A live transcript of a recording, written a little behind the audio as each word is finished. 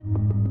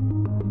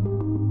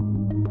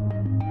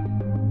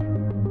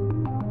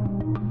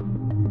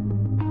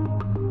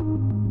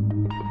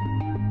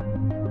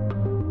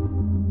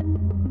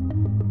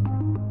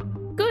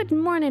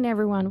morning,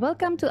 everyone.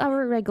 Welcome to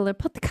our regular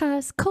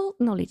podcast called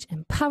Knowledge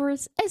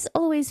Empowers. As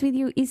always, with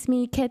you is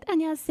me, Kat.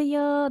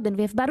 안녕하세요. Then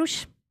we have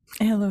Baruch.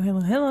 Hello,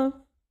 hello, hello.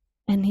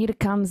 And here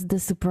comes the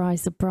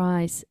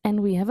surprise.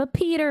 And we have a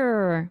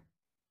Peter.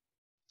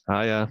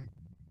 Hiya.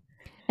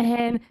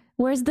 And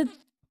where's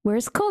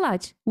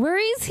Kolaj? Where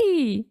is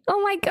he?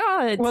 Oh my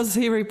God. Was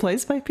he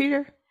replaced by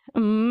Peter?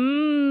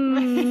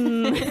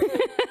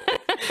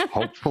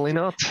 Hopefully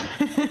not.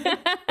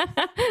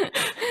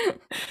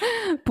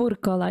 Poor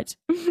Kolaj.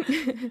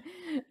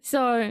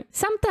 So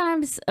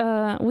sometimes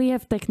we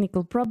have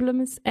technical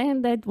problems,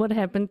 and that's what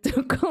happened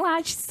to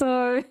Kolaj.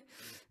 So,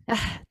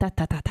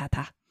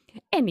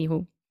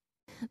 Anywho,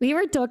 we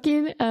were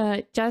talking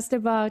just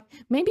about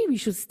maybe we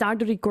should start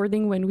the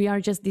recording when we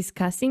are just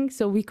discussing,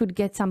 so we could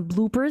get some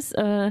bloopers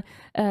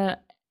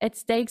at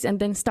stakes, and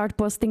then start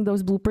posting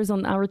those bloopers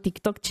on our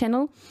TikTok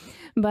channel.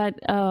 But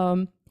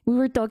we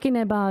were talking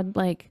about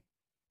like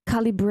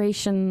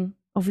calibration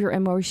of your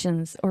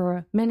emotions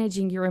or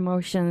managing your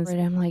emotions. And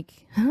I'm like,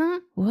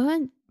 huh?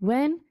 What?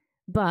 When?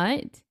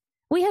 But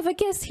we have a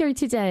guest here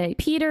today,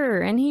 Peter,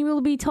 and he will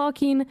be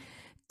talking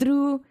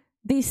through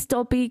this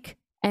topic,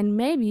 and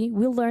maybe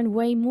we'll learn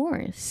way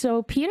more.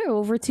 So Peter,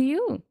 over to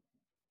you.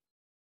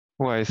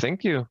 Why,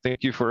 thank you.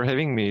 Thank you for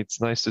having me. It's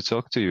nice to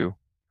talk to you.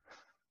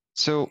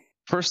 So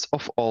first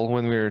of all,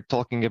 when we're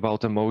talking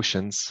about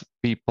emotions,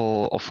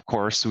 people, of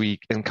course, we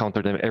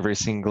encounter them every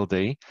single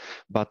day,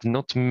 but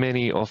not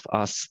many of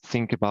us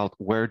think about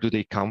where do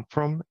they come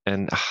from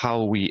and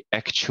how we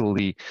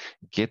actually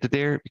get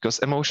there, because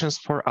emotions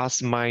for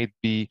us might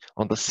be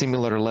on the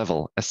similar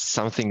level as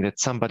something that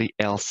somebody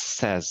else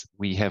says.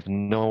 We have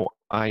no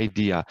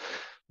idea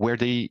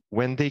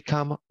when they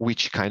come,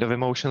 which kind of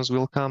emotions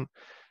will come.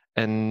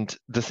 And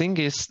the thing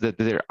is that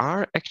there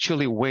are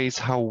actually ways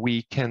how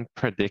we can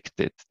predict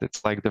it.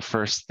 That's like the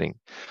first thing.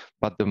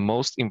 But the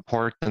most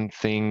important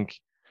thing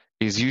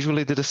is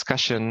usually the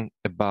discussion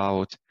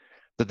about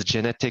the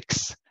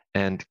genetics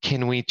and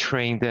can we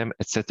train them,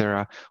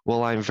 etc.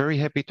 Well, I'm very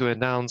happy to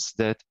announce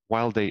that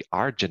while they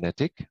are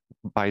genetic,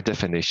 by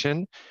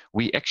definition,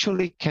 we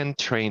actually can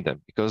train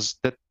them, because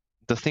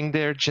the thing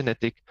they're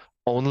genetic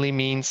only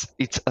means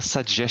it's a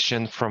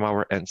suggestion from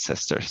our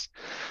ancestors.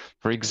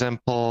 For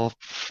example,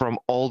 from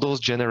all those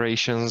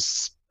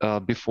generations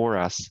before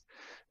us,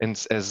 and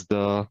as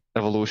the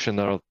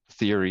evolutionary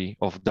theory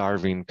of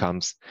Darwin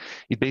comes,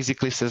 it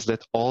basically says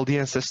that all the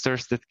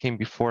ancestors that came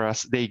before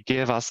us, they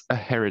gave us a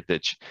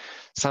heritage,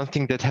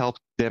 something that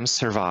helped them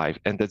survive,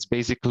 and that's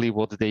basically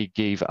what they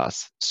gave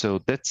us. So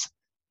that's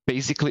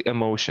basically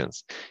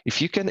emotions. If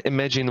you can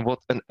imagine what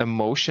an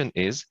emotion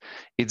is,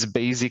 it's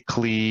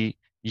basically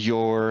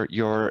your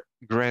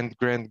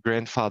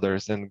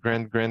grandfathers and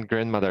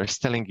grandmothers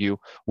telling you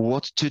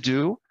what to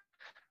do,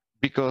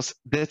 because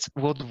that's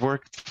what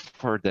worked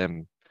for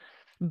them.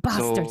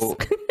 Bastards.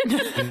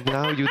 So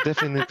now you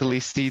definitely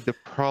see the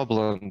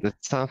problem that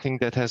something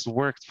that has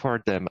worked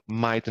for them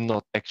might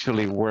not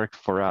actually work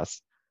for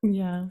us.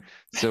 Yeah.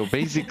 So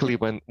basically,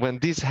 when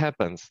this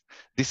happens,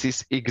 this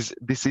is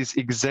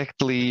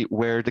exactly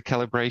where the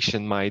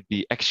calibration might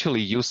be actually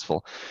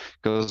useful,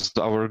 because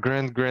our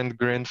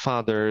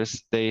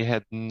grandfathers, they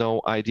had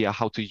no idea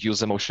how to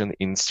use emotion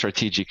in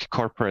strategic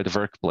corporate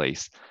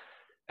workplace.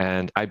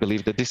 And I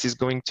believe that this is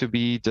going to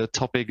be the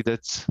topic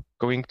that's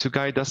going to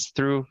guide us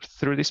through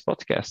this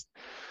podcast.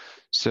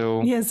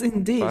 So yes,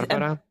 indeed.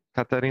 Barbara,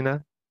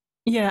 Katarina.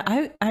 Yeah,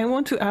 I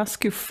want to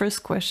ask you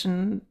first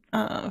question.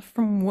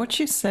 From what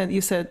you said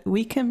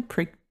we can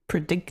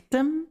predict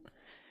them.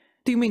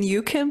 Do you mean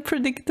you can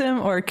predict them,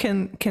 or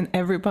can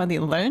everybody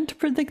learn to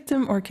predict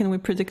them, or can we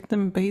predict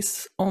them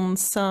based on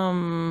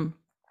some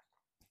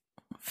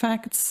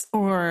facts,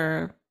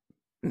 or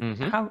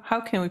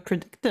how can we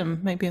predict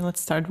them? Maybe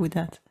let's start with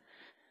that.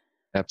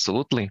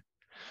 Absolutely.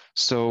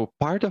 So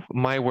part of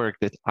my work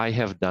that I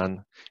have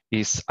done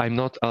is I'm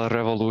not a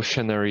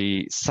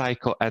revolutionary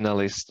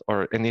psychoanalyst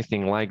or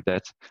anything like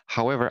that.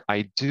 However,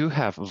 I do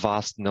have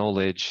vast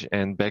knowledge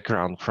and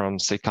background from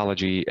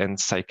psychology and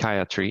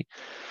psychiatry.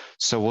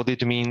 So what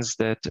it means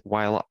that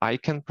while I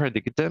can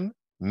predict them,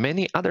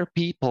 many other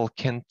people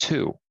can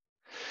too.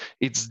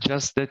 It's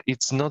just that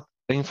it's not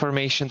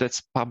information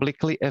that's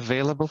publicly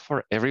available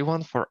for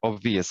everyone for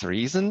obvious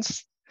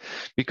reasons.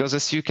 Because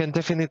as you can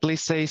definitely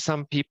say,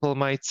 some people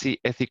might see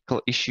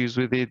ethical issues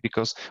with it,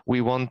 because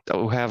we want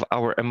to have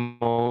our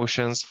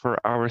emotions for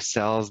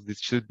ourselves.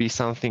 This should be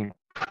something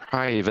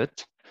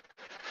private,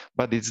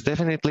 but it's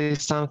definitely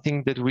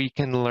something that we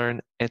can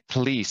learn at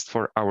least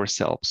for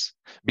ourselves.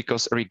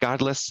 Because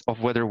regardless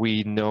of whether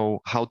we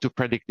know how to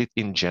predict it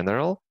in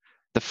general,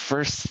 the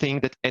first thing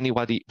that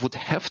anybody would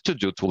have to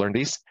do to learn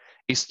this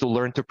is to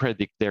learn to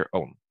predict their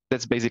own.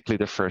 That's basically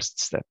the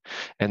first step.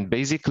 And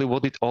basically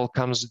what it all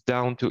comes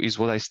down to is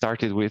what I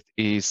started with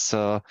is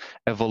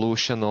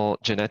evolutional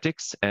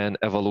genetics and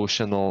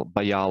evolutional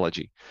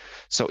biology.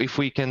 So if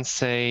we can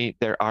say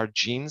there are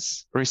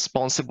genes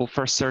responsible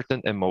for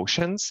certain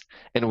emotions,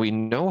 and we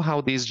know how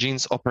these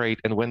genes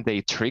operate, and when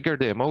they trigger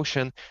the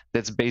emotion,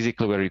 that's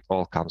basically where it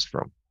all comes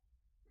from.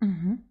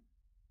 Mm-hmm.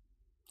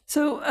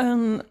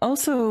 So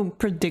also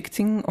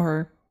predicting,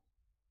 or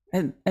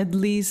at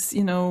least,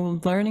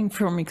 learning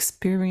from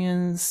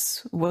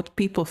experience what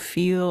people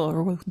feel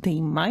or what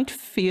they might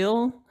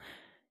feel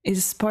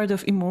is part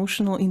of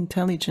emotional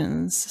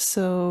intelligence.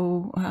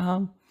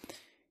 So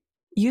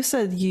you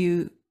said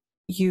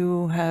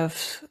you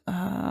have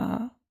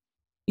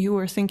you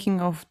were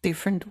thinking of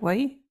different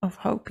way of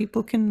how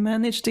people can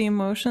manage the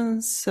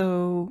emotions.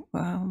 So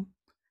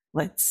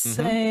let's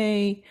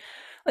say,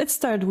 let's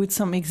start with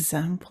some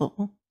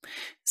example.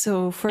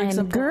 So for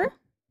example,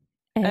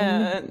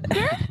 I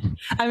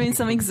mean,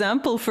 some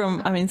example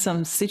from,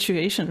 some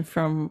situation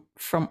from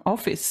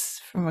office,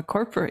 from a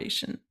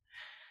corporation,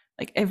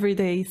 like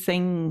everyday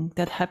thing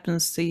that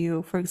happens to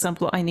you. For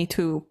example, I need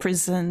to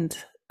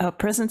present a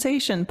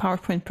presentation,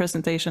 PowerPoint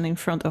presentation in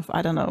front of,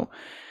 I don't know,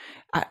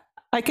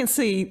 I can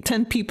say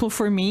 10 people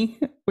for me,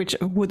 which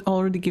would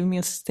already give me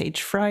a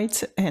stage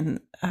fright and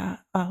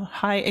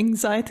high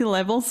anxiety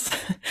levels.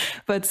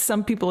 But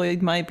some people,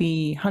 it might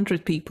be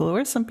 100 people,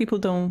 or some people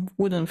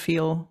wouldn't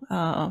feel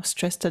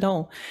stressed at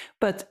all.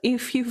 But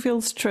if you feel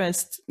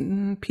stressed,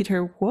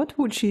 Peter, what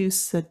would you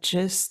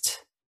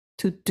suggest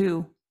to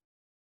do?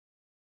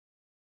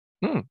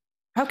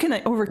 How can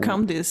I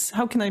overcome this?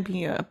 How can I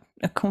be a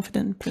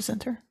confident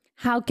presenter?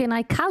 How can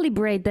I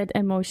calibrate that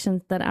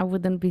emotions that I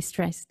wouldn't be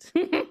stressed?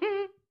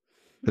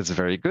 That's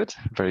very good.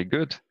 Very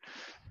good.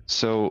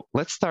 So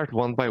let's start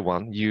one by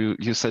one. You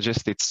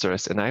suggested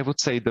stress, and I would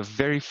say the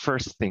very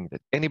first thing that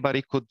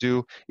anybody could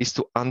do is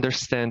to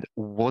understand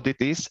what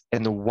it is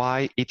and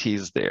why it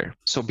is there.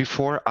 So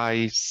before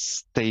I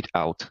state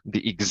out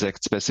the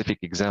exact specific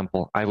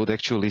example, I would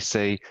actually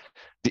say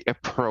the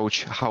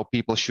approach, how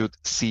people should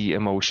see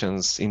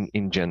emotions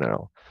in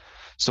general.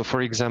 So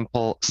for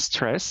example,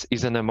 stress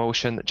is an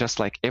emotion just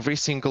like every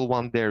single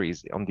one there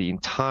is on the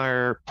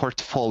entire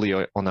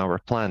portfolio on our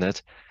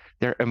planet.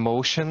 They're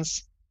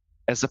emotions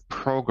as a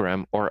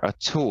program or a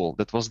tool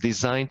that was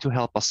designed to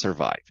help us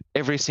survive.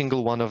 Every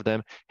single one of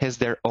them has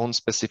their own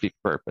specific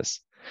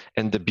purpose.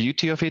 And the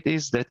beauty of it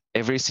is that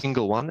every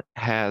single one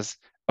has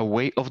a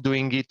way of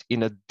doing it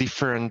in a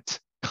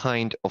different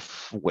kind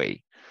of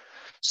way.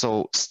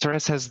 So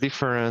stress has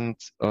different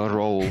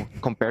role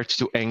compared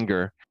to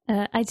anger.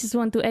 I just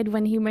want to add,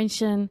 when you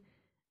mentioned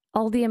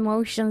all the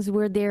emotions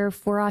were there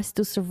for us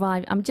to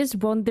survive, I'm just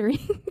wondering,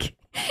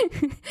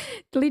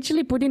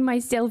 literally putting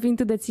myself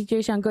into that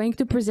situation. I'm going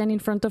to present in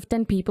front of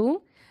 10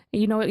 people.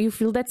 You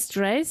feel that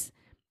stress.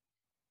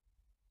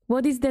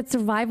 What is that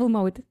survival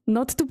mode?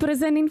 Not to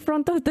present in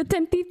front of the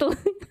 10 people.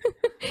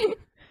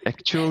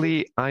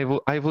 Actually, I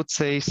would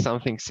say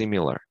something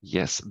similar.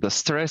 Yes, the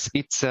stress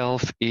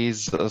itself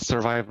is a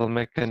survival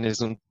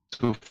mechanism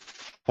to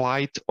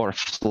fight or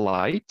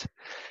flight.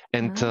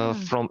 And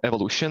from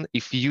evolution,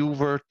 if you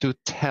were to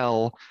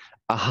tell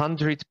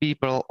 100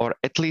 people, or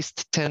at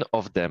least 10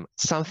 of them,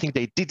 something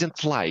they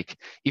didn't like,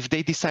 if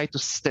they decide to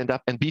stand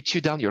up and beat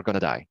you down, you're going to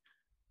die.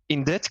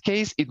 In that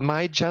case, it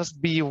might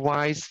just be a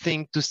wise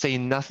thing to say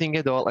nothing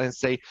at all and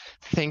say,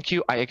 thank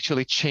you, I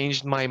actually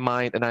changed my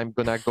mind and I'm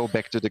gonna go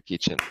back to the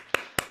kitchen.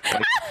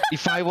 Like,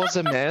 if I was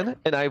a man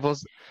and I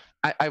was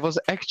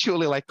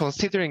actually like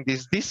considering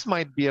this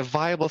might be a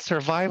viable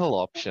survival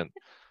option.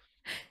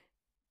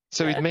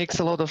 So it makes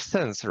a lot of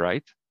sense,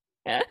 right?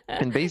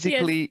 And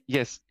basically,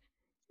 yes,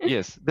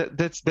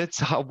 that's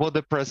how what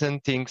the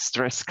presenting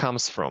stress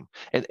comes from.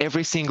 And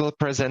every single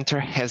presenter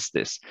has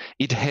this.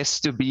 It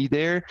has to be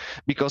there,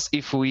 because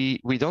if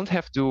we don't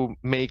have to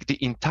make the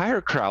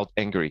entire crowd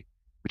angry,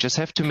 we just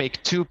have to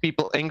make 2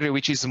 people angry,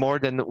 which is more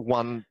than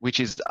 1, which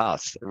is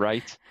us,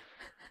 right?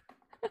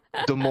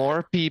 The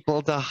more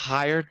people, the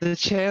higher the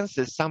chance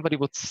that somebody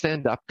would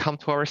stand up, come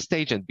to our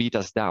stage and beat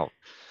us down.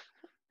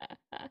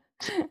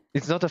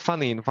 It's not a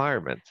funny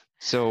environment.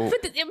 So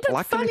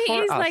but funny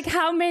is us, like,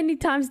 how many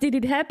times did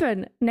it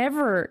happen?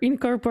 Never in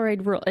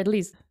corporate world, at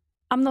least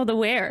I'm not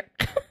aware.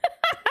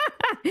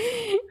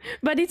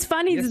 But it's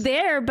funny, yes. It's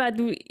there, but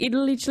it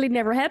literally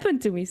never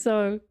happened to me.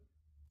 So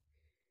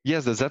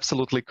yes, that's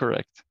absolutely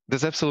correct.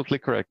 That's absolutely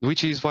correct,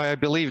 which is why I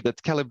believe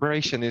that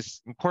calibration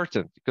is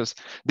important, because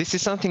this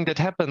is something that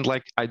happened,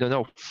 like, I don't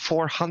know,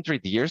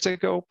 400 years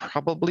ago,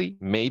 probably,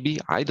 maybe,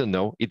 I don't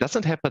know. It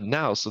doesn't happen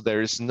now, so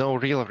there is no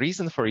real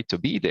reason for it to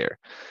be there,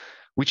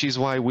 which is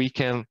why we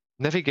can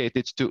navigate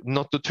it to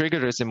not to trigger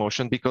this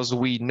emotion, because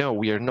we know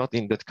we are not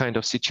in that kind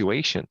of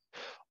situation.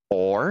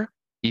 Or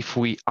if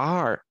we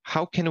are,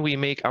 how can we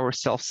make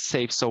ourselves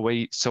safe so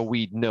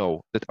we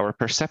know that our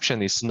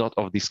perception is not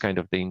of this kind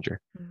of danger?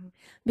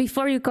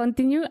 Before you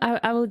continue,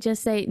 I will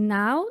just say,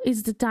 now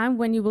is the time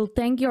when you will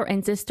thank your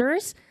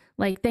ancestors.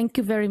 Like, thank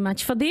you very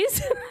much for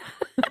this.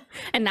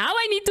 And now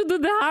I need to do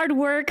the hard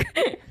work.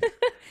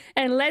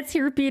 And let's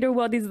hear, Peter,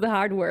 what is the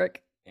hard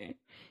work?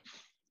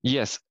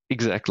 Yes,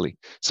 exactly.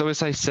 So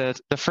as I said,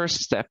 the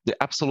first step,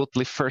 the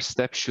absolutely first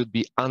step, should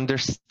be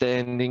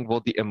understanding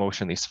what the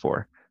emotion is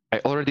for. I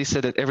already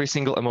said that every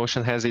single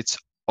emotion has its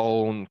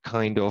own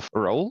kind of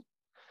role,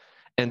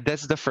 and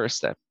that's the first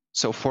step.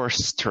 So for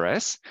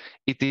stress,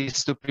 it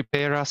is to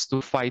prepare us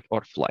to fight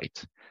or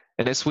flight.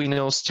 And as we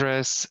know,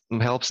 stress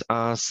helps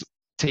us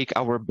take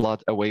our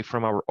blood away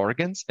from our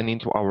organs and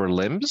into our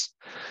limbs,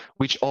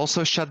 which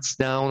also shuts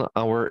down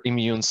our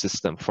immune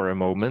system for a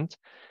moment.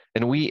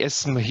 And we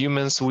as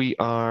humans,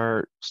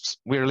 we're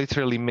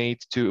literally made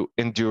to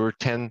endure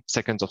 10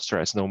 seconds of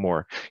stress, no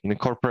more. In the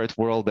corporate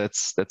world,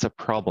 that's a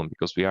problem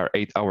because we are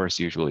 8 hours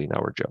usually in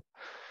our job.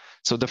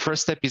 So the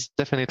first step is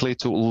definitely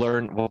to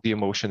learn what the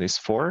emotion is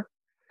for.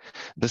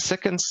 The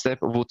second step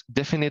would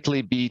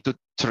definitely be to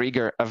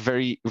trigger a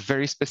very,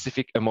 very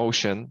specific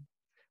emotion,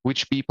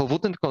 which people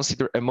wouldn't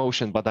consider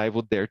emotion, but I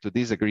would dare to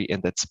disagree,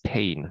 and that's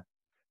pain.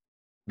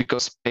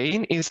 Because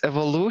pain is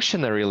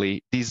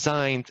evolutionarily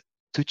designed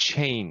to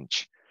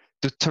change,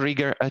 to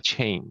trigger a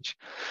change.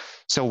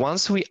 So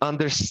once we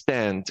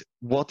understand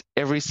what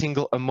every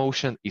single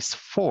emotion is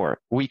for,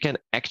 we can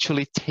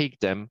actually take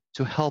them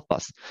to help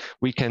us.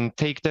 We can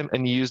take them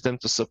and use them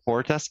to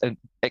support us and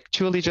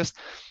actually just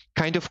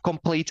kind of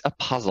complete a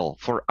puzzle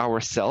for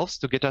ourselves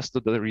to get us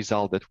to the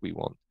result that we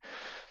want.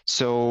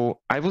 So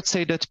I would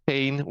say that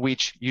pain,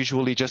 which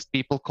usually just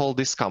people call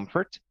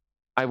discomfort,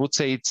 I would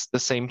say it's the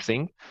same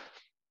thing.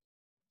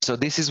 So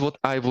this is what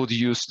I would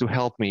use to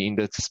help me in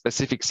that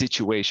specific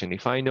situation.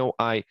 If I know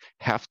I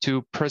have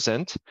to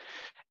present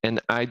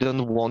and I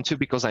don't want to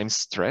because I'm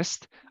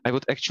stressed, I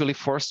would actually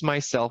force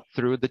myself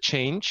through the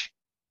change.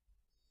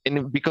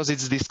 And because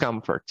it's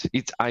discomfort,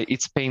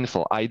 it's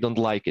painful, I don't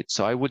like it.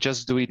 So I would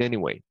just do it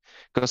anyway.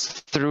 Because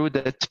through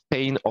that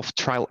pain of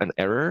trial and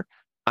error,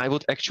 I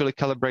would actually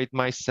calibrate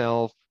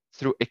myself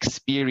through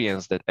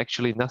experience that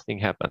actually nothing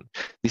happened.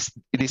 This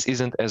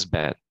isn't as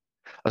bad.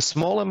 A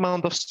small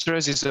amount of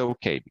stress is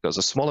okay because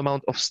a small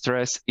amount of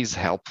stress is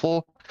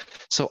helpful.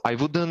 So I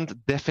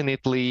wouldn't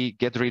definitely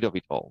get rid of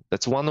it all.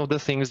 That's one of the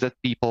things that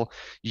people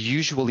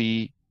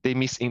usually they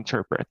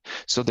misinterpret.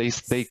 So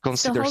they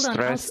consider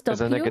stress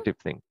as a negative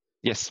thing.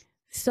 Yes.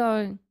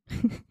 So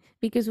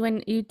because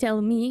when you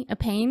tell me a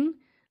pain,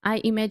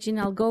 I imagine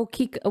I'll go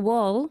kick a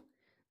wall,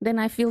 then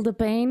I feel the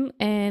pain,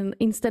 and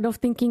instead of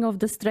thinking of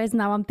the stress,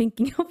 now I'm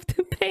thinking of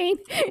the pain.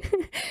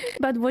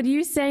 But what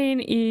you're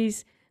saying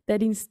is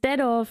that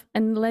instead of,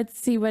 and let's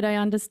see whether I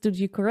understood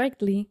you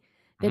correctly,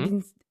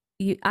 that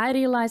I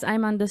realize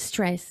I'm under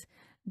stress,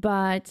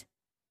 but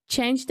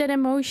change that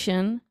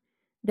emotion,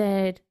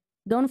 that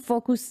don't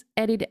focus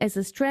at it as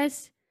a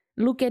stress,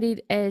 look at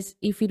it as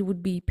if it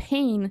would be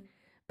pain,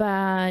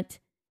 but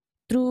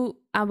through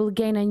I will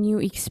gain a new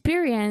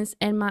experience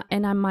and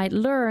I might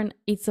learn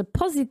it's a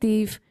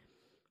positive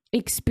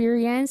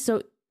experience.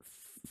 So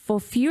for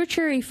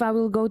future, if I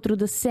will go through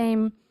the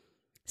same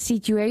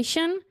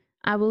situation,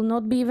 I will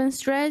not be even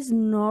stressed,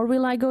 nor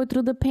will I go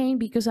through the pain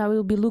because I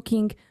will be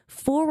looking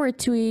forward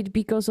to it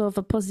because of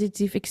a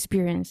positive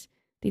experience.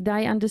 Did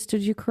I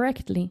understood you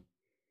correctly?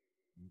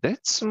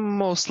 That's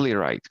mostly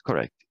right,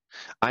 correct.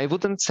 I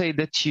wouldn't say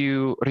that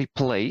you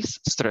replace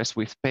stress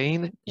with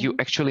pain, you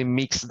actually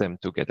mix them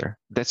together.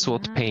 That's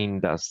what pain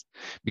does,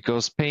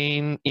 because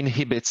pain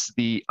inhibits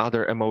the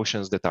other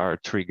emotions that are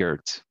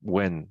triggered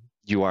when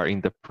you are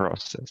in the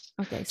process.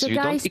 Okay, so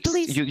guys,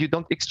 please... You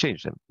don't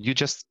exchange them, you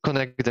just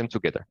connect them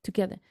together.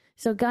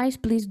 So guys,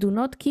 please do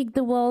not kick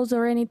the walls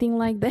or anything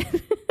like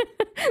that.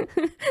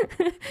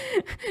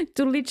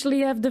 To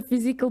literally have the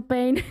physical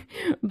pain,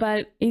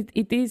 but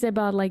it is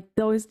about like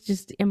those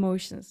just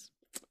emotions.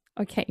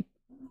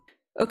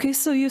 Okay,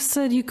 so you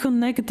said you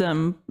connect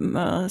them.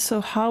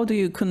 So how do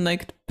you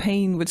connect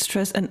pain with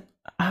stress? And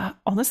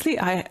honestly,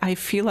 I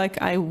feel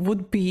like I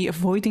would be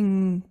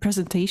avoiding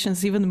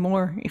presentations even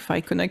more if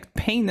I connect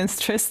pain and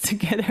stress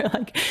together.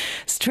 Like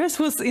stress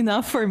was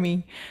enough for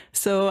me,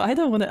 so I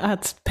don't want to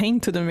add pain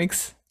to the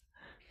mix.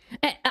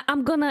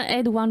 I'm gonna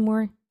add one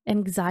more.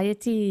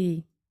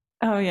 Anxiety.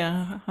 Oh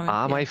yeah.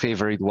 My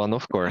favorite one,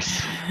 of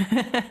course.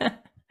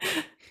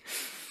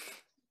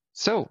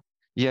 So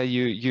yeah,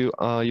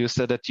 you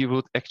said that you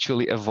would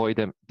actually avoid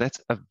them.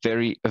 That's a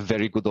very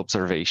good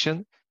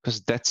observation,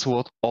 because that's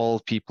what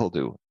all people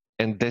do,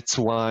 and that's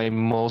why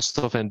most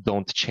of them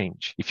don't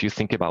change. If you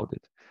think about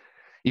it,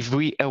 if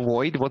we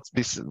avoid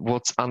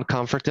what's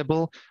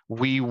uncomfortable,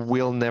 we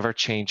will never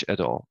change at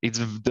all. It's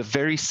the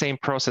very same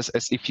process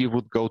as if you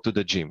would go to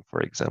the gym,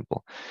 for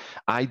example.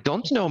 I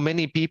don't know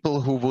many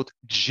people who would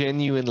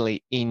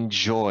genuinely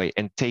enjoy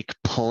and take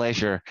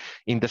pleasure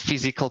in the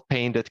physical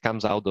pain that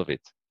comes out of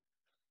it.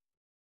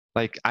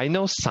 Like, I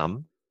know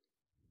some.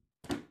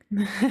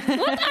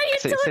 What are you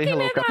talking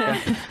hello, about?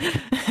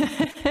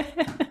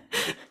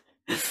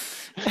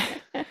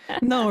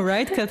 No,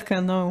 right,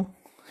 Katka? No.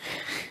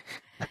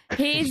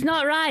 He is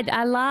not right.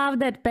 I love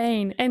that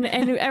pain. And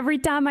every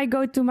time I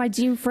go to my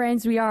gym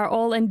friends, we are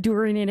all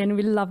enduring it and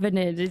we're loving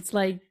it. It's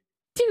like,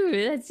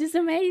 dude, that's just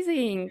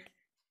amazing.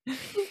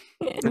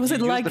 Was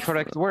it like the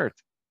correct word?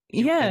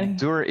 You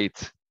endure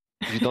it.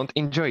 You don't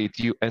enjoy it,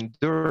 you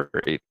endure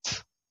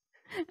it.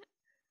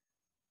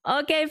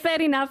 Okay,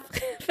 fair enough.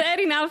 Fair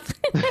enough.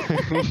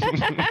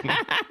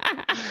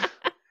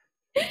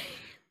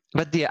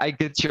 But yeah, I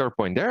get your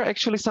point. There are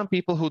actually some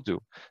people who do.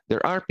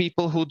 There are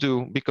people who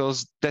do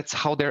because that's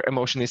how their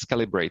emotion is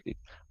calibrated.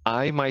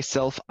 I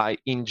myself, I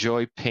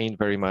enjoy pain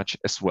very much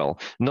as well.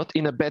 Not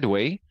in a bad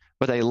way,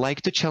 but I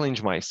like to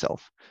challenge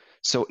myself.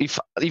 So if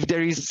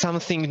there is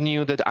something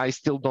new that I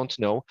still don't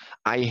know,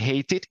 I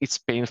hate it. It's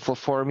painful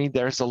for me.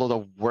 There's a lot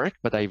of work,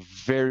 but I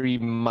very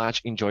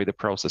much enjoy the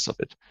process of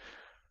it.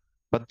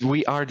 But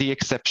we are the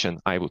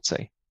exception, I would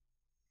say.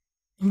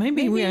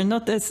 Maybe we are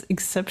not as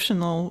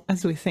exceptional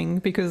as we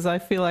think, because I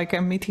feel like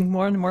I'm meeting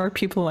more and more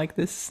people like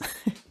this.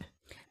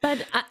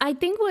 But I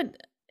think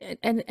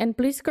and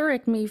please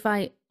correct me if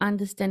I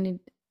understand it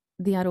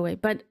the other way,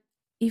 but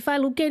if I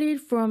look at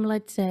it from,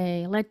 let's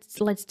say,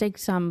 let's take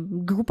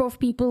some group of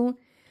people,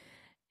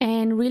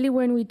 and really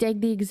when we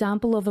take the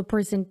example of a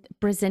person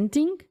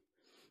presenting,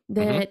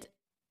 that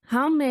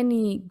how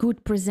many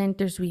good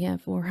presenters we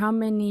have, or how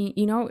many,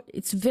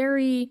 it's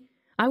very,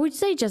 I would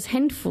say just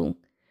handful.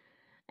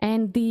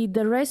 And the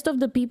rest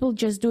of the people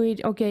just do it,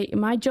 okay,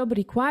 my job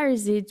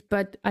requires it,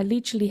 but I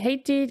literally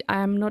hate it,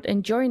 I'm not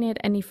enjoying it,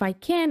 and if I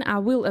can, I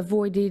will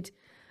avoid it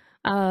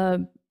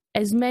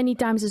as many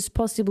times as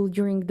possible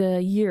during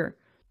the year.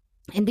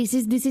 And this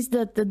is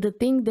the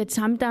thing, that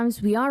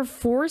sometimes we are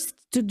forced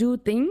to do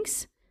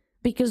things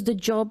because the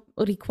job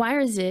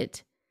requires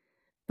it,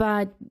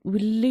 but we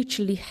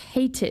literally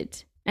hate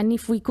it. And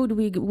if we could,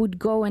 we would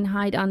go and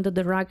hide under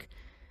the rug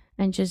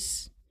and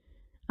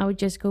I would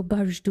just go,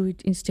 Baruch, do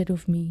it instead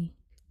of me.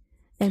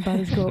 And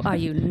Baruch go, are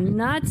you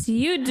nuts?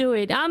 You do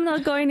it. I'm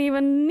not going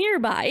even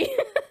nearby.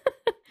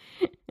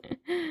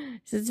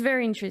 So it's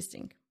very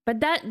interesting.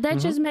 But that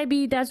just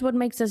maybe that's what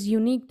makes us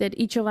unique, that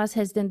each of us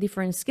has then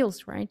different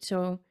skills, right?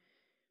 So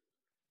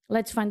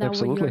let's find out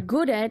what you're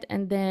good at,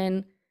 and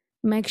then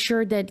make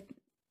sure that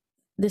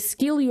the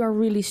skill you are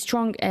really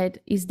strong at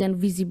is then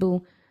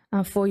visible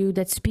for you,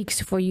 that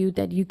speaks for you,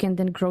 that you can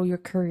then grow your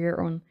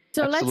career on.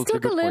 So let's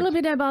talk a little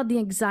bit about the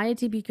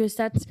anxiety, because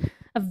that's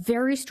a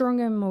very strong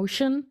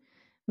emotion.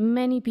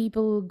 Many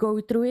people go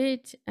through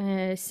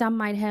it. Some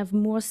might have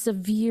more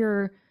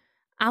severe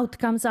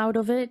outcomes out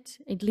of it.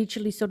 It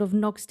literally sort of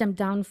knocks them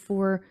down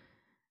for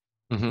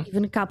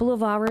even a couple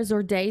of hours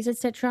or days,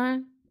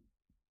 etc.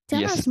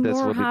 Tell us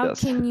more, how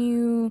can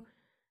you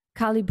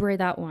calibrate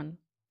that one?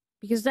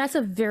 Because that's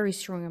a very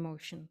strong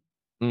emotion.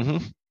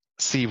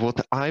 See,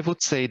 what I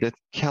would say, that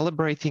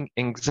calibrating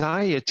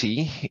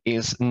anxiety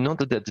is not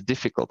that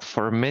difficult.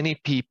 For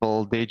many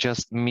people, they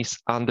just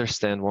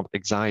misunderstand what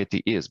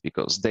anxiety is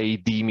because they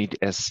deem it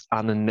as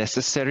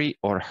unnecessary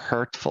or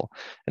hurtful.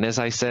 And as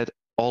I said,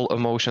 all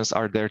emotions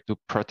are there to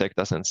protect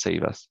us and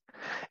save us.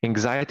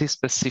 Anxiety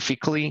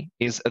specifically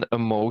is an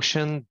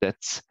emotion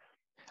that's,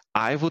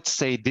 I would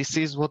say, this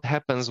is what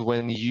happens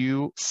when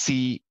you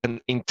see an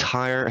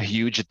entire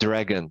huge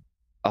dragon,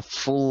 a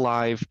full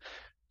live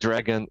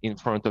dragon in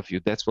front of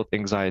you. That's what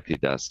anxiety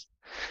does.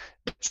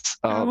 It's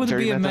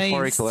very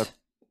metaphorical.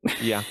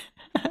 Yeah.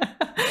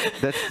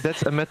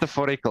 That's a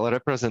metaphorical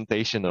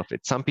representation of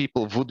it. Some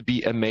people would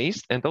be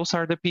amazed, and those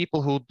are the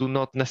people who do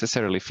not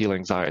necessarily feel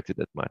anxiety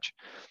that much.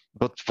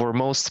 But for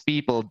most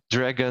people,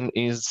 dragon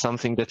is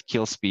something that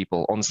kills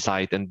people on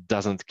sight and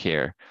doesn't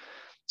care.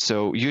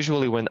 So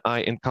usually when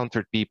I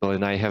encountered people,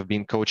 and I have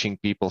been coaching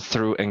people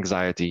through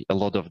anxiety, a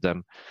lot of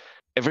them,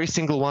 every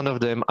single one of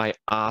them, I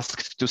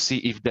asked to see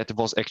if that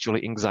was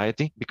actually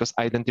anxiety, because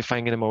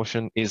identifying an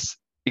emotion is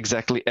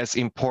exactly as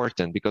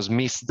important, because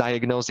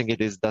misdiagnosing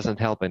it doesn't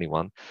help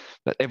anyone.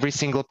 But every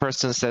single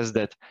person says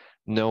that,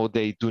 no,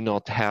 they do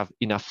not have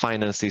enough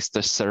finances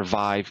to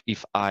survive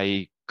if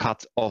I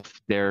cut off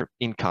their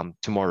income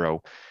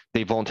tomorrow.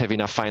 They won't have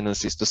enough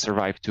finances to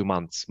survive 2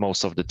 months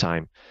most of the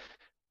time.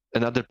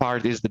 Another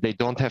part is that they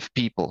don't have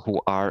people who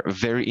are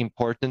very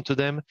important to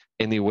them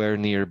anywhere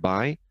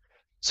nearby.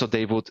 So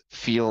they would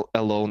feel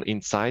alone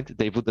inside.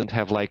 They wouldn't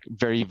have like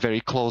very,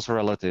 very close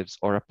relatives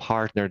or a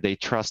partner they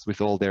trust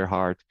with all their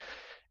heart.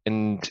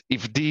 And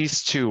if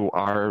these two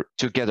are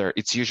together,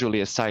 it's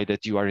usually a sign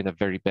that you are in a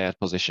very bad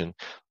position.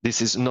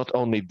 This is not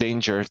only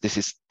dangerous, this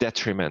is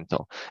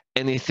detrimental.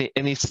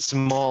 Any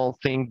small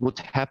thing would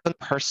happen,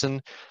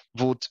 person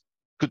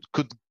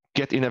could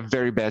get in a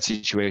very bad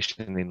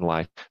situation in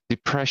life.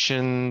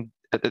 Depression,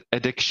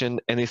 addiction,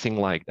 anything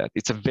like that.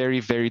 It's a very,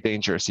 very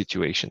dangerous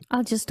situation.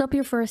 I'll just stop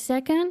you for a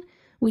second.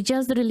 We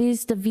just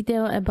released a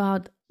video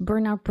about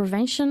burnout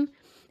prevention.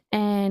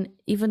 And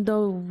even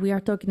though we are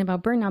talking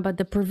about burnout, but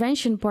the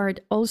prevention part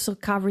also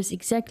covers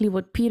exactly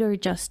what Peter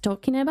just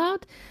talking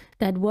about,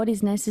 that what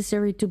is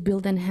necessary to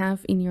build and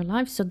have in your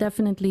life. So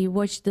definitely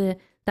watch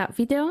that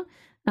video.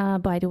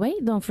 By the way,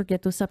 don't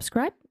forget to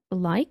subscribe,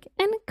 like,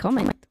 and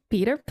comment.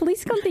 Peter,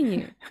 please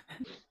continue.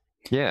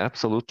 Yeah,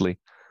 absolutely.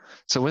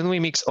 So when we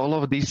mix all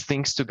of these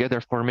things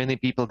together, for many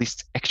people, this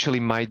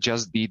actually might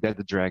just be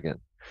that dragon.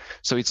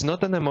 So it's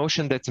not an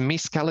emotion that's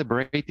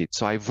miscalibrated.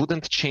 So I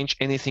wouldn't change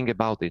anything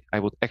about it. I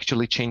would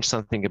actually change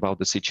something about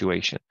the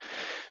situation,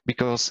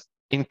 because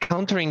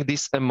encountering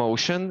this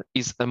emotion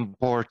is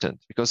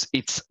important, because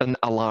it's an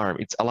alarm.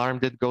 It's alarm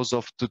that goes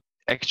off to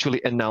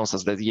actually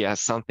announces that,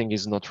 yes, something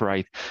is not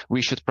right.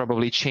 We should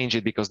probably change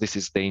it because this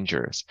is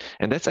dangerous.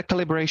 And that's a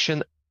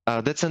calibration,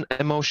 that's an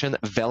emotion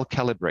well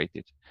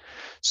calibrated.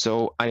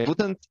 So I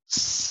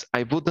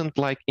wouldn't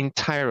like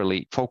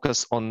entirely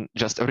focus on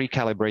just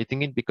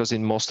recalibrating it, because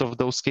in most of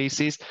those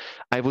cases,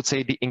 I would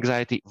say the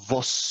anxiety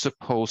was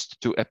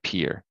supposed to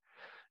appear.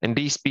 And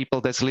these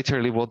people, that's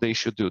literally what they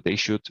should do. They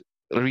should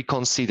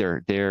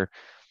reconsider their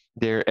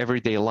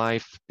everyday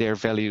life, their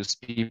values,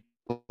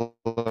 people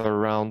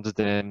around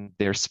them,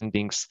 their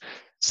spendings,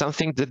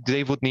 something that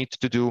they would need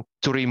to do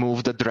to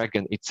remove the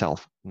dragon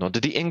itself, not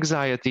the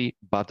anxiety,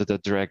 but the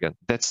dragon.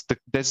 That's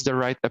the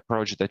right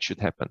approach that should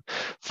happen.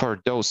 For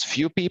those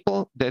few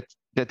people that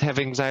have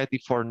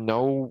anxiety for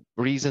no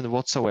reason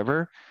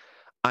whatsoever,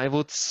 I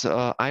would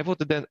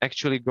then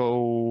actually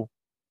go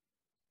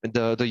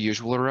the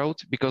usual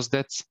route, because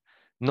that's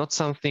not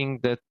something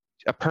that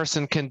a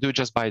person can do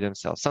just by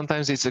themselves.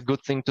 Sometimes it's a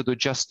good thing to do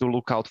just to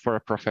look out for a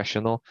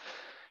professional,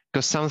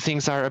 because some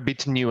things are a bit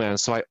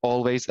nuanced. So I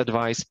always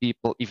advise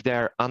people, if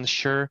they're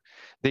unsure,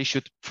 they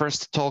should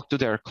first talk to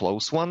their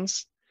close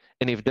ones.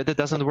 And if that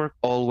doesn't work,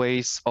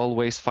 always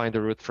find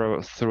a route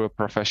through a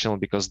professional,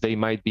 because they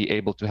might be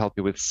able to help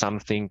you with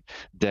something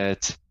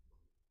that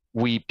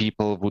we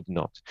people would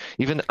not.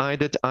 Even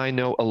I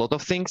know a lot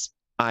of things,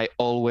 I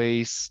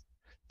always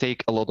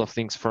take a lot of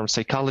things from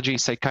psychology,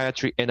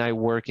 psychiatry, and I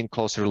work in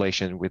close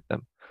relation with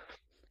them.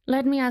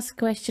 Let me ask a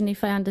question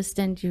if I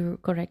understand you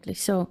correctly.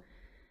 So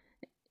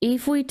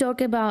if we talk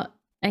about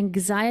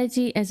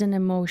anxiety as an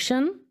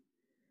emotion,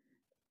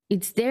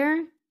 it's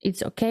there,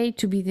 it's okay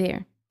to be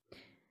there.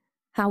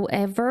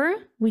 However,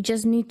 we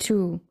just need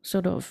to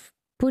sort of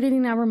put it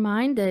in our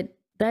mind that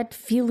that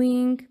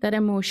feeling, that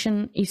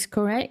emotion is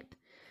correct.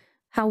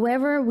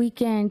 However, we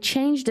can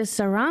change the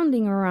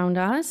surrounding around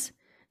us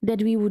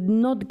that we would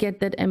not get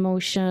that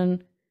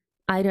emotion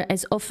either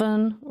as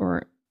often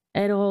or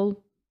at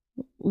all,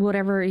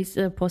 whatever is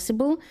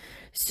possible.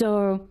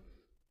 So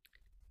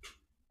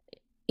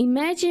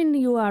imagine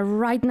you are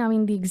right now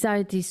in the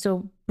anxiety,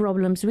 so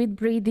problems with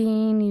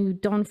breathing, you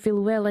don't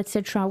feel well,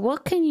 etc.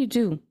 What can you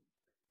do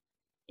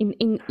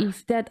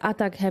if that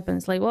attack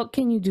happens? Like, what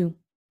can you do?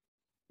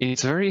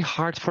 It's very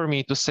hard for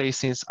me to say,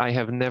 since I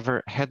have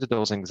never had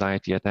those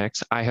anxiety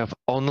attacks. I have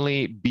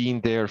only been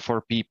there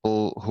for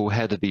people who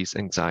had these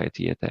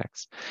anxiety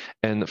attacks.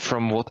 And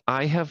from what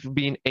I have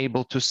been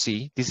able to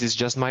see, this is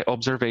just my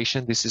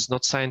observation, this is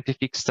not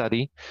scientific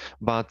study,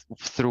 but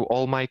through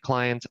all my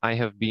clients, I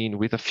have been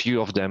with a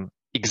few of them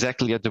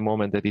exactly at the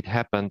moment that it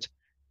happened.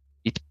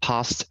 It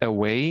passed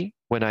away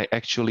when I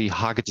actually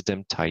hugged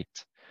them tight,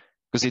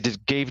 because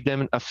it gave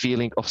them a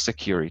feeling of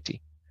security.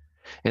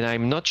 And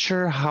I'm not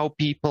sure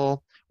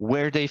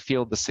where they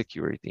feel the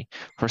security.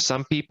 For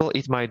some people,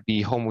 it might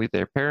be home with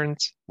their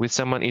parents. With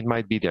someone, it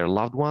might be their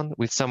loved one.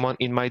 With someone,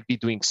 it might be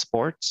doing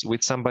sports.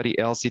 With somebody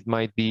else, it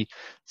might be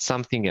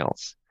something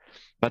else.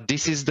 But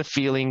this is the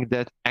feeling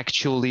that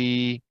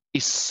actually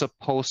is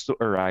supposed to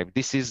arrive.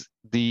 This is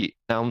the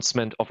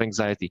announcement of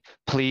anxiety.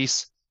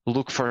 Please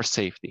look for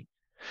safety.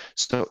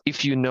 So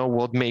if you know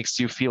what makes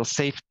you feel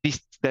safe,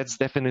 that's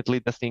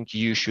definitely the thing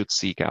you should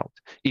seek out,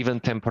 even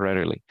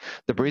temporarily.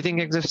 The breathing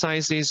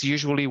exercises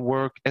usually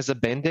work as a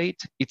band-aid.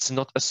 It's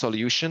not a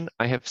solution.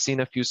 I have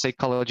seen a few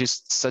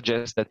psychologists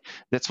suggest that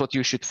that's what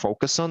you should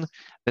focus on.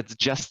 That's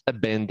just a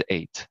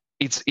band-aid.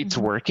 It's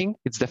working.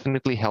 It's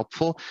definitely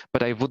helpful,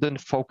 but I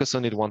wouldn't focus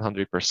on it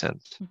 100%.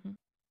 Mm-hmm.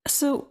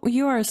 So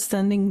you are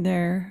standing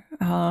there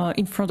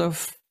in front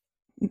of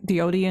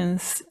the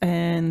audience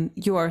and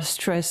you are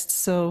stressed.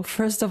 So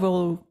first of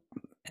all,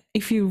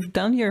 if you've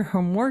done your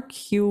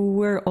homework, you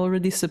were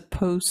already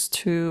supposed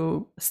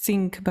to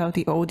think about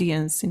the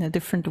audience in a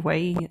different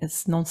way, a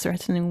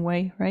non-threatening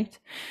way, right?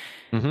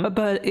 Mm-hmm.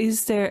 But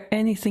is there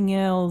anything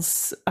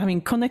else? I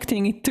mean,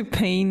 connecting it to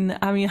pain.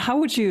 I mean, how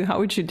would you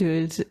do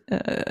it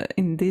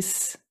in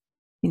this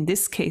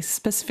case,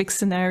 specific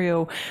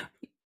scenario?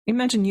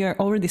 Imagine you're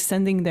already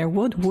standing there.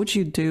 What would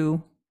you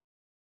do?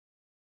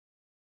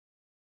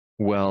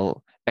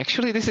 Well,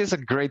 actually, this is a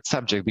great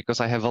subject because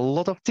I have a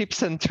lot of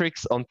tips and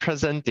tricks on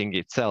presenting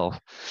itself.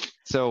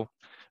 So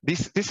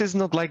this is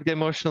not like the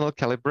emotional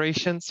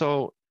calibration.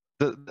 So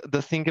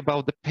the thing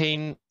about the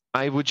pain,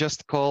 I would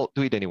just do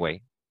it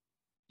anyway.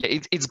 Yeah,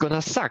 it's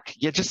gonna suck.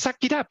 Yeah, just suck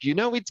it up. You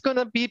know, it's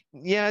gonna be,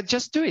 yeah,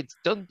 just do it.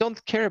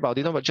 Don't care about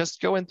it, but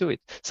just go and do it.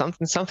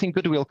 Something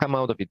good will come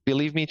out of it.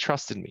 Believe me,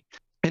 trust in me.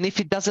 And if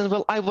it doesn't,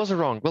 well, I was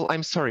wrong. Well,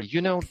 I'm sorry.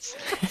 You know,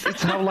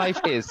 it's how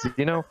life is,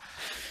 you know.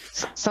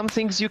 Some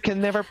things you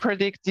can never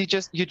predict. You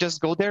just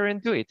go there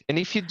and do it. And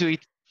if you do it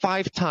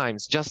 5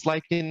 times, just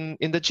like in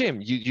the gym,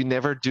 you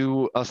never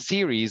do a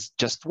series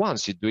just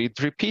once. You do it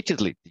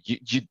repeatedly.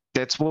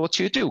 That's what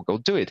you do. Go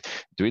do it.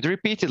 Do it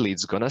repeatedly.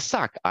 It's gonna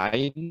suck,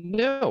 I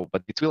know,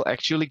 but it will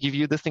actually give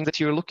you the thing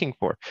that you're looking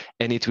for,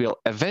 and it will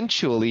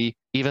eventually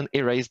even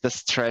erase the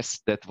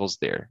stress that was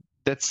there.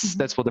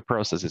 That's what the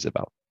process is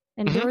about.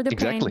 Endure the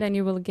pain, then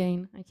you will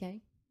gain. Okay.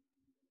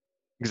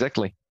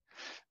 Exactly.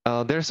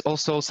 There's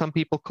also, some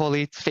people call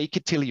it fake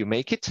it till you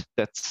make it.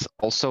 That's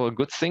also a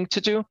good thing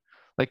to do.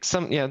 Like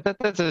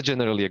that's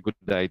generally a good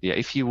idea.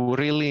 If you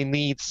really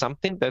need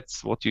something,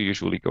 that's what you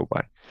usually go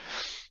by.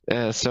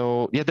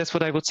 So yeah, that's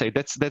what I would say.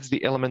 That's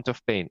the element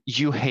of pain.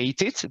 You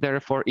hate it,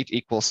 therefore it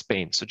equals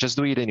pain. So just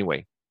do it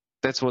anyway.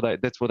 That's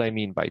what I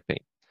mean by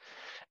pain.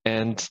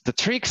 And the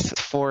tricks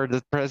for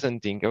the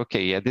presenting,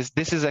 okay, yeah,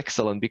 this is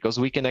excellent because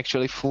we can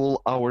actually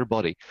fool our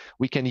body.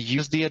 We can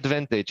use the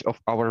advantage of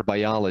our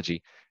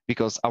biology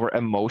because our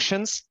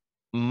emotions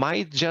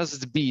might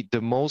just be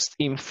the most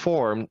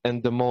informed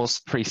and the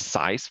most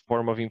precise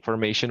form of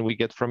information we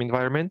get from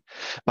environment,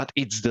 but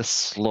it's the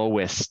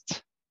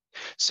slowest.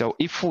 So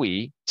if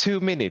we 2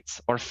 minutes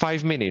or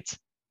 5 minutes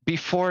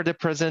before the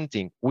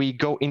presenting, we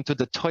go into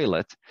the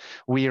toilet,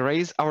 we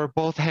raise our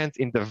both hands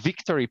in the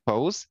victory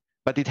pose,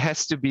 but it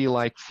has to be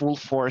like full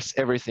force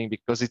everything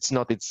because it's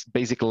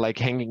basically like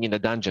hanging in a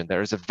dungeon.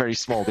 There is a very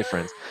small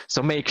difference.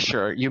 So make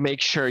sure you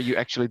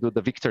actually do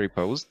the victory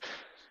pose.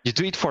 You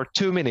do it for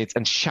 2 minutes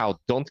and shout.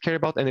 Don't care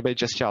about anybody,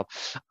 just shout,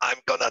 I'm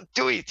gonna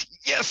do it.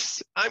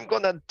 Yes, I'm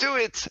gonna do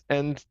it.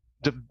 And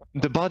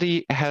the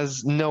body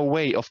has no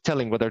way of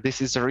telling whether this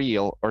is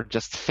real or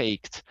just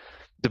faked.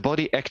 The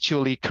body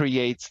actually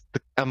creates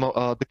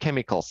the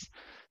chemicals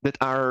that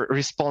are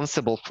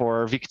responsible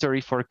for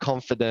victory, for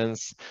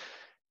confidence.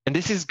 And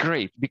this is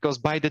great because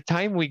by the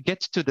time we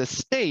get to the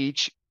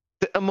stage,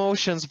 the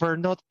emotions were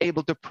not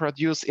able to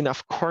produce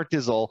enough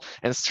cortisol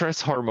and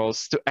stress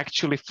hormones to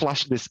actually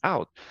flush this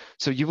out.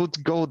 So you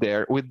would go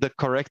there with the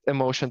correct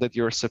emotion that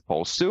you're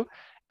supposed to.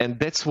 And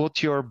that's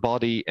what your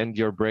body and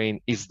your brain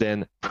is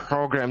then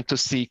programmed to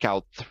seek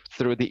out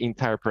through the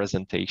entire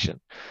presentation.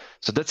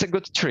 So that's a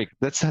good trick.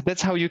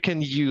 That's how you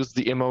can use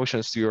the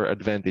emotions to your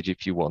advantage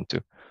if you want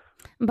to.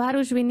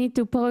 Baruch, we need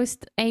to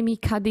post Amy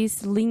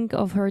Cuddy's link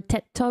of her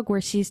TED Talk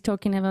where she's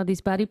talking about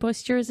these body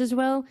postures as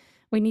well.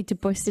 We need to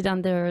post it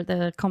under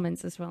the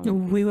comments as well.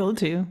 We will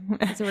do.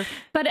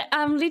 But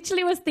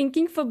literally was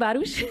thinking for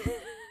Baruch,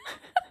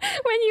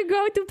 when you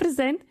go to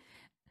present,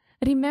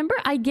 remember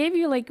I gave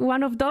you like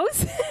one of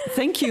those?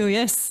 Thank you.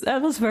 Yes,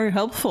 that was very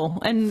helpful.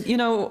 And,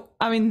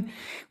 I mean,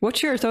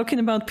 what you're talking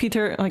about,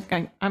 Peter, like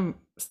I'm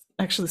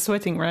actually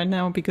sweating right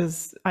now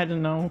because I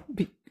don't know.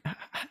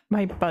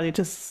 My body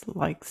just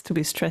likes to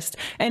be stressed.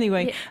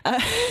 Anyway. Yeah.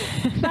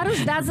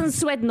 Baruch doesn't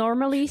sweat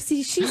normally.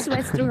 She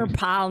sweats through her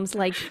palms.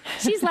 Like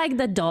she's like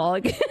the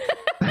dog.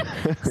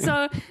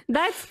 So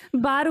that's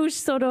Baruch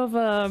sort of...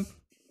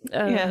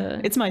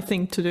 yeah, it's my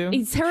thing to do.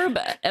 It's her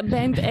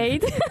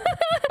band-aid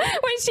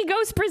when she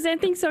goes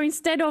presenting. So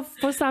instead of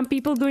for some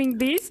people doing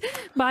this,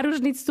 Baruch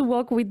needs to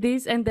walk with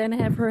this and then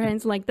have her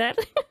hands like that.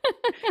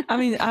 I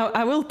mean,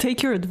 I will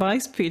take your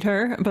advice,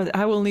 Peter, but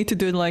I will need to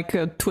do it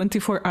like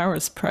 24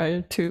 hours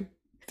prior to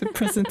the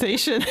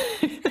presentation.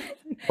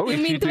 Oh, you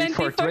mean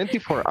 24? For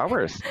 24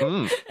 hours?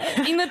 Mm.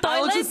 In the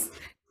toilet?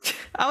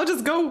 I'll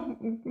just go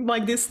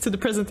like this to the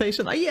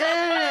presentation. Like,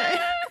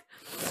 yeah!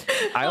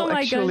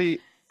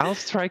 I'll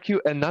strike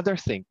you another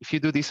thing. If you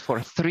do this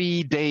for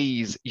 3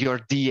 days, your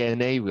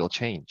DNA will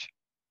change.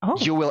 Oh.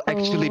 You will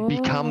actually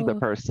become the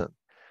person.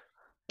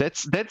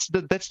 That's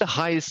the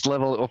highest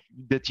level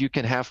that you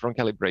can have from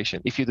calibration.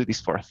 If you do this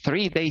for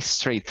 3 days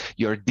straight,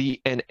 your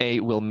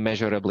DNA will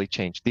measurably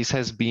change. This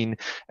has been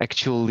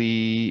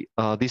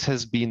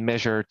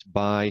measured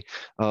by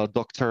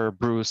Dr.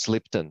 Bruce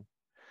Lipton.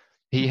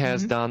 He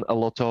has done a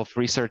lot of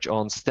research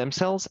on stem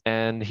cells,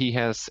 and he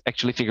has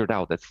actually figured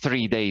out that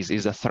 3 days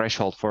is a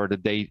threshold for the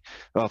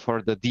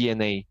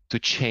DNA to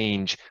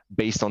change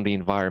based on the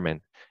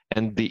environment.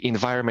 And the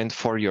environment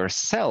for your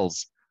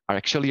cells are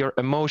actually your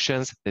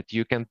emotions that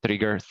you can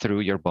trigger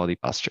through your body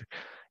posture.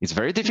 It's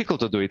very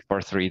difficult to do it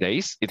for 3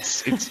 days.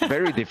 It's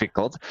very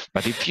difficult,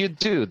 but if you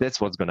do,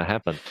 that's what's going to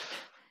happen.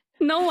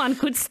 No one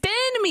could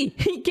stand me.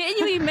 Can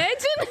you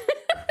imagine?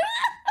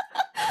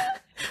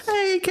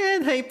 Hey,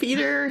 Ken. Hey,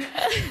 Peter.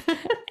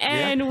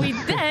 And with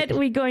that,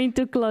 we're going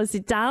to close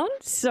it down.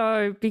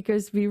 So,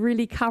 because we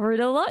really covered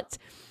a lot.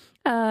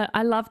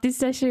 I love this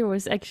session. It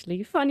was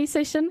actually a funny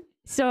session.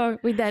 So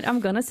with that, I'm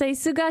going to say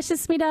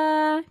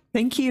Sugashasmida.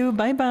 Thank you.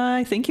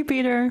 Bye-bye. Thank you,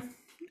 Peter.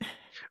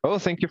 Oh,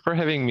 thank you for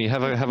having me.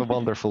 Have a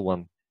wonderful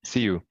one.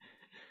 See you.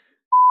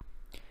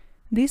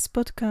 This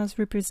podcast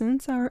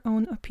represents our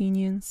own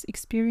opinions,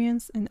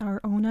 experience, and our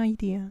own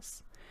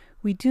ideas.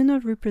 We do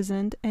not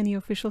represent any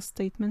official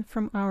statement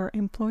from our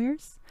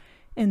employers,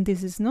 and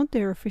this is not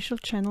their official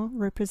channel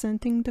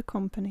representing the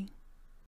company.